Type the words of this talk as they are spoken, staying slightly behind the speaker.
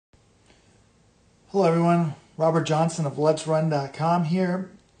Hello everyone, Robert Johnson of Let'sRun.com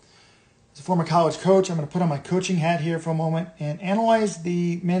here. As a former college coach, I'm going to put on my coaching hat here for a moment and analyze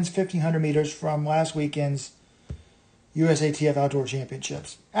the men's 1500 meters from last weekend's USATF Outdoor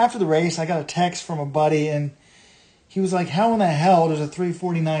Championships. After the race, I got a text from a buddy and he was like, how in the hell does a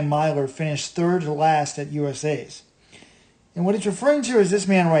 3:49 miler finish third to last at USA's? And what he's referring to is this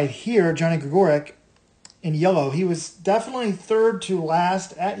man right here, Johnny Gregorek, in yellow. He was definitely third to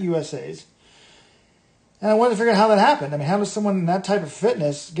last at USA's. And I wanted to figure out how that happened. I mean, how does someone in that type of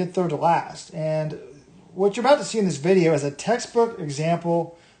fitness get third to last? And what you're about to see in this video is a textbook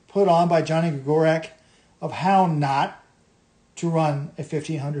example put on by Johnny Gregorek of how not to run a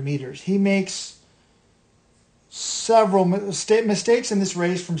 1500 meters. He makes several mistakes in this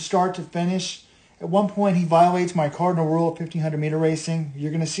race from start to finish. At one point, he violates my cardinal rule of 1500 meter racing.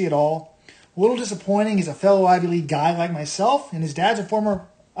 You're going to see it all. A little disappointing. He's a fellow Ivy League guy like myself, and his dad's a former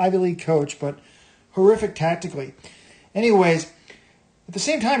Ivy League coach, but horrific tactically. Anyways, at the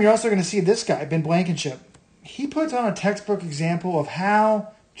same time, you're also going to see this guy, Ben Blankenship. He puts on a textbook example of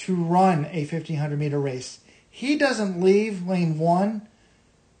how to run a 1500 meter race. He doesn't leave lane one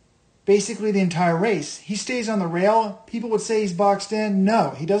basically the entire race. He stays on the rail. People would say he's boxed in.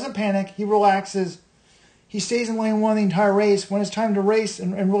 No, he doesn't panic. He relaxes. He stays in lane one the entire race. When it's time to race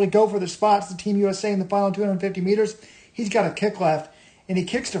and really go for the spots, the Team USA in the final 250 meters, he's got a kick left, and he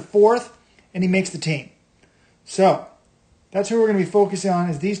kicks to fourth, and he makes the team. So that's who we're going to be focusing on,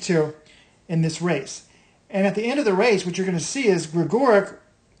 is these two in this race. And at the end of the race, what you're going to see is Gregorek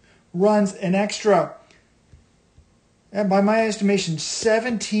runs an extra, by my estimation,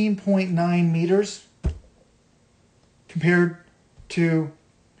 17.9 meters compared to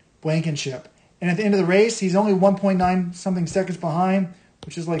Blankenship. And at the end of the race, he's only 1.9 something seconds behind,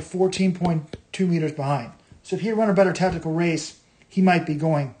 which is like 14.2 meters behind. So if he run a better tactical race, he might be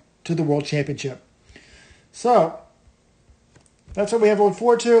going to the World Championship. So that's what we have to look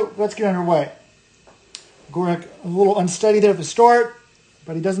forward to. Let's get underway. Gregorek a little unsteady there at the start,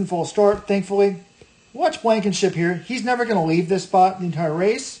 but he doesn't fall start, thankfully. Watch Blankenship here. He's never going to leave this spot the entire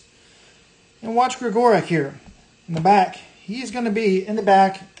race. And watch Gregorek here in the back. He's going to be in the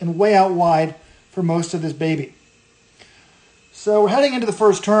back and way out wide for most of this baby. So we're heading into the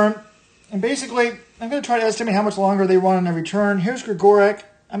first turn. And basically, I'm going to try to estimate how much longer they run on every turn. Here's Gregorek.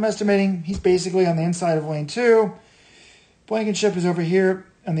 I'm estimating he's basically on the inside of lane 2. Blankenship is over here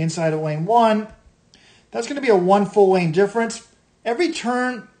on the inside of lane 1. That's going to be a 1 full lane difference. Every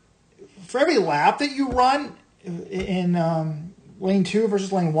turn, for every lap that you run in lane 2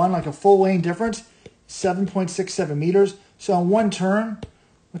 versus lane 1, like a full lane difference, 7.67 meters. So on one turn,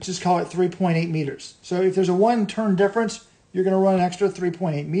 let's just call it 3.8 meters. So if there's a 1 turn difference, you're going to run an extra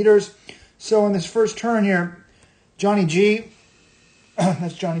 3.8 meters. So in this first turn here, Johnny G,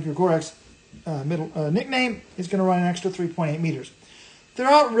 that's Johnny Gregorek's nickname, is going to run an extra 3.8 meters. They're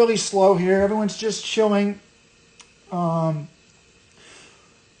out really slow here. Everyone's just chilling. When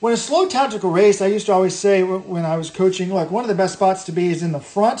a slow tactical race, I used to always say when I was coaching, look, one of the best spots to be is in the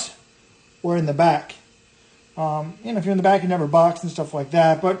front or in the back. If you're in the back, you never box and stuff like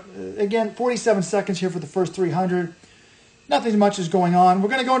that. But again, 47 seconds here for the first 300. Nothing much is going on. We're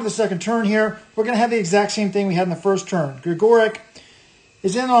going to go into the second turn here. We're going to have the exact same thing we had in the first turn. Gregorek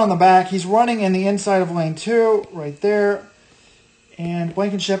is in on the back. He's running in the inside of lane 2, right there. And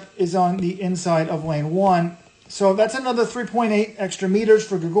Blankenship is on the inside of lane 1. So that's another 3.8 extra meters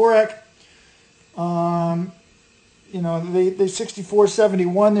for Gregorek. They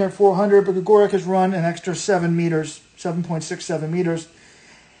 64.71 there at 400, but Gregorek has run an extra 7 meters, 7.67 meters,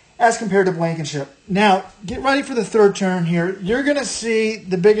 as compared to Blankenship. Now, get ready for the third turn here. You're going to see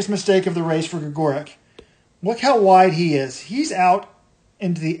the biggest mistake of the race for Gregorek. Look how wide he is. He's out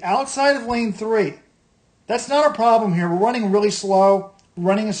into the outside of lane 3. That's not a problem here. We're running really slow,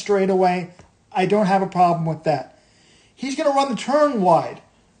 running a straightaway. I don't have a problem with that. He's going to run the turn wide,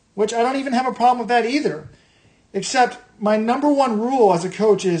 which I don't even have a problem with that either. Except my number one rule as a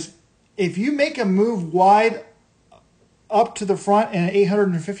coach is if you make a move wide up to the front in an 800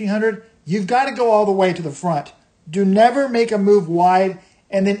 and 1500, you've got to go all the way to the front. Do never make a move wide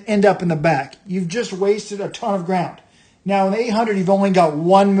and then end up in the back. You've just wasted a ton of ground. Now, in the 800, you've only got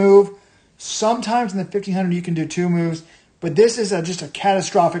 1 move. Sometimes in the 1500, you can do 2 moves. But this is just a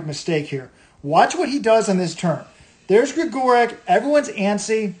catastrophic mistake here. Watch what he does on this turn. There's Gregorek. Everyone's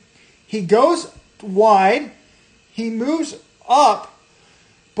antsy. He goes wide. He moves up.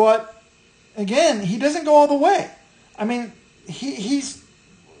 But, again, he doesn't go all the way. I mean, he's...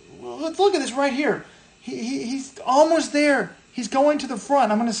 Let's look at this right here. He's almost there. He's going to the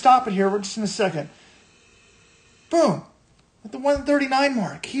front. I'm going to stop it here just in a second. Boom. At the 139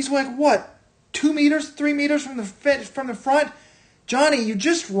 mark. He's like, what? 2 meters, 3 meters from the front. Johnny, you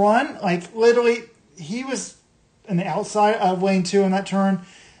just run. Like, literally, he was on the outside of lane 2 in that turn.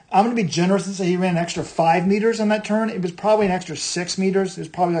 I'm going to be generous and say he ran an extra 5 meters on that turn. It was probably an extra 6 meters. It was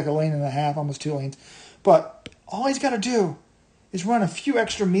probably like a lane and a half, almost 2 lanes. But all he's got to do is run a few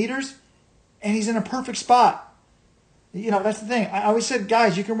extra meters, and he's in a perfect spot. You know, that's the thing. I always said,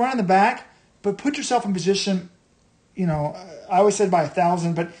 guys, you can run in the back, but put yourself in position. You know, I always said by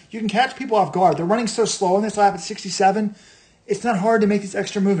 1,000, but you can catch people off guard. They're running so slow in this lap at 67. It's not hard to make this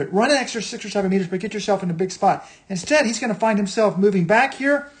extra movement. Run an extra 6 or 7 meters, but get yourself in a big spot. Instead, he's going to find himself moving back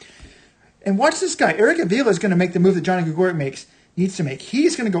here. And watch this guy. Eric Avila is going to make the move that Johnny Gregorek needs to make.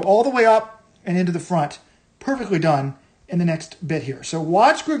 He's going to go all the way up and into the front. Perfectly done in the next bit here. So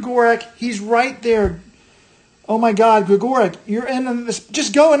watch Gregorek. He's right there. Oh my God, Gregorek, you're in this.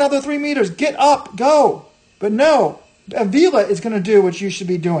 Just go another 3 meters. Get up. Go. But no, Avila is going to do what you should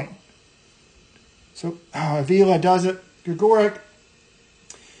be doing. So Avila does it. Gregorek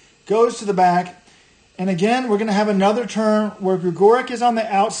goes to the back. And again, we're going to have another turn where Gregorek is on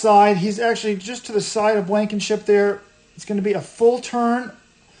the outside. He's actually just to the side of Blankenship there. It's going to be a full turn.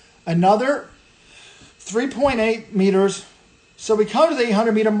 Another 3.8 meters. So we come to the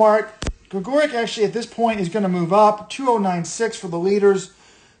 800-meter mark. Gregorek actually at this point is going to move up. 2:09.6 for the leaders.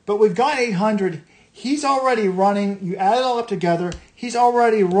 But we've got 800. He's already running. You add it all up together. He's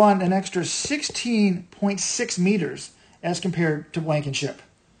already run an extra 16.6 meters as compared to Blankenship.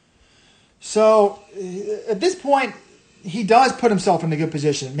 So at this point, he does put himself in a good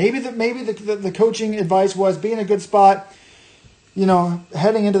position. Maybe the coaching advice was be in a good spot, you know,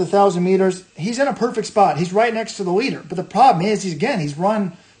 heading into the 1,000 meters. He's in a perfect spot. He's right next to the leader. But the problem is, he's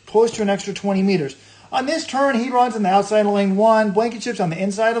run close to an extra 20 meters. On this turn, he runs on the outside of lane 1. Blankenship's on the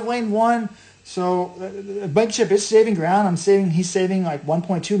inside of lane 1. So Blankenship is saving ground. He's saving like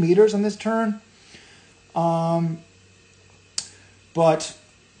 1.2 meters on this turn. But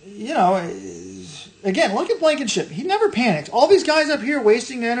you know, again, look at Blankenship. He never panics. All these guys up here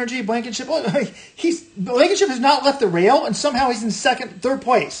wasting energy. Blankenship has not left the rail, and somehow he's in third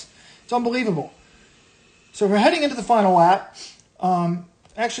place. It's unbelievable. So we're heading into the final lap.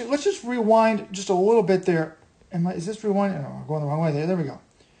 Actually, let's just rewind just a little bit there. Is this rewind? No, I'm going the wrong way there. There we go.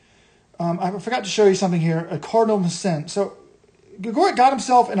 I forgot to show you something here. A cardinal sin. So Gregorek got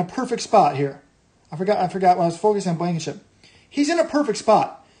himself in a perfect spot here. I forgot when I was focusing on Blankenship. He's in a perfect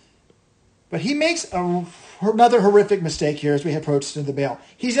spot. But he makes another horrific mistake here as we approach into the bail.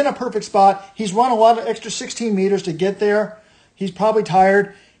 He's in a perfect spot. He's run a lot of extra 16 meters to get there. He's probably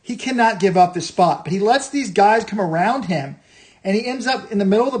tired. He cannot give up this spot. But he lets these guys come around him, and he ends up in the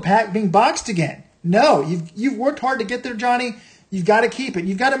middle of the pack being boxed again. No, you've worked hard to get there, Johnny. You've got to keep it.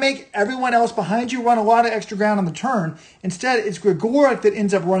 You've got to make everyone else behind you run a lot of extra ground on the turn. Instead, it's Gregorek that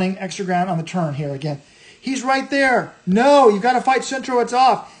ends up running extra ground on the turn here again. He's right there. No, you've got to fight Centro. It's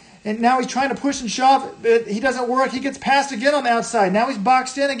off. And now he's trying to push and shove, but he doesn't work. He gets passed again on the outside. Now he's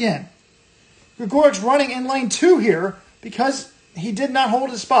boxed in again. Gregorek's running in lane 2 here because he did not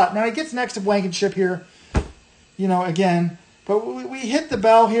hold his spot. Now he gets next to Blankenship here, you know, again. But we hit the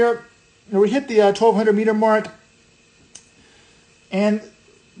bell here. We hit the 1,200-meter mark. And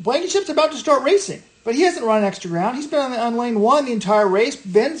Blankenship's about to start racing. But he hasn't run extra ground. He's been on lane 1 the entire race.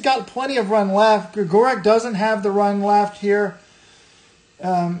 Ben's got plenty of run left. Gregorek doesn't have the run left here.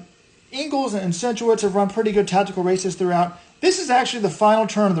 Ingalls and Centrowitz have run pretty good tactical races throughout. This is actually the final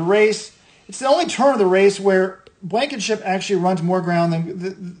turn of the race. It's the only turn of the race where Blankenship actually runs more ground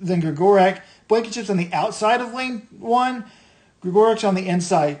than Gregorek. Blankenship's on the outside of lane 1. Gregorek's on the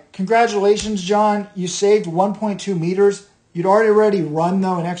inside. Congratulations, John. You saved 1.2 meters. You'd already run,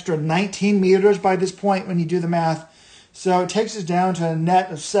 though, an extra 19 meters by this point when you do the math. So it takes us down to a net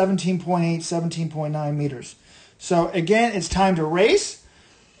of 17.8, 17.9 meters. So, again, it's time to race.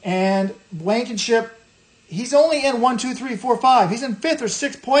 And Blankenship, he's only in 1, 2, 3, 4, 5. He's in 5th or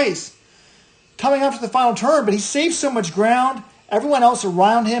 6th place coming up to the final turn, but he saved so much ground. Everyone else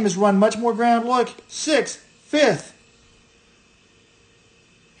around him has run much more ground. Look, 6th, 5th.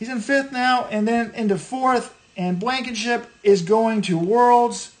 He's in 5th now, and then into 4th. And Blankenship is going to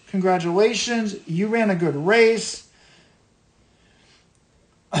Worlds. Congratulations. You ran a good race.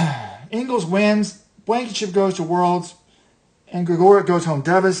 Ingalls wins. Blankenship goes to Worlds. And Gregorek goes home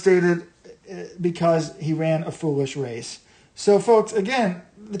devastated because he ran a foolish race. So, folks, again,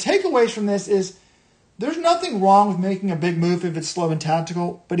 the takeaways from this is there's nothing wrong with making a big move if it's slow and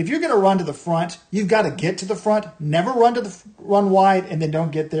tactical. But if you're going to run to the front, you've got to get to the front. Never run wide and then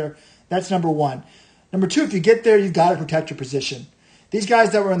don't get there. That's number 1. Number 2, if you get there, you've got to protect your position. These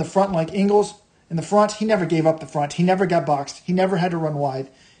guys that were in the front, like Ingalls in the front, he never gave up the front. He never got boxed. He never had to run wide.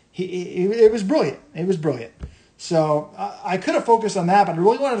 it was brilliant. It was brilliant. So I could have focused on that, but I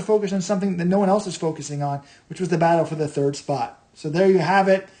really wanted to focus on something that no one else is focusing on, which was the battle for the third spot. So there you have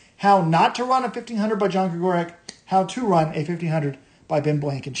it. How not to run a 1500 by John Gregorek. How to run a 1500 by Ben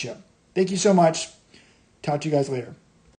Blankenship. Thank you so much. Talk to you guys later.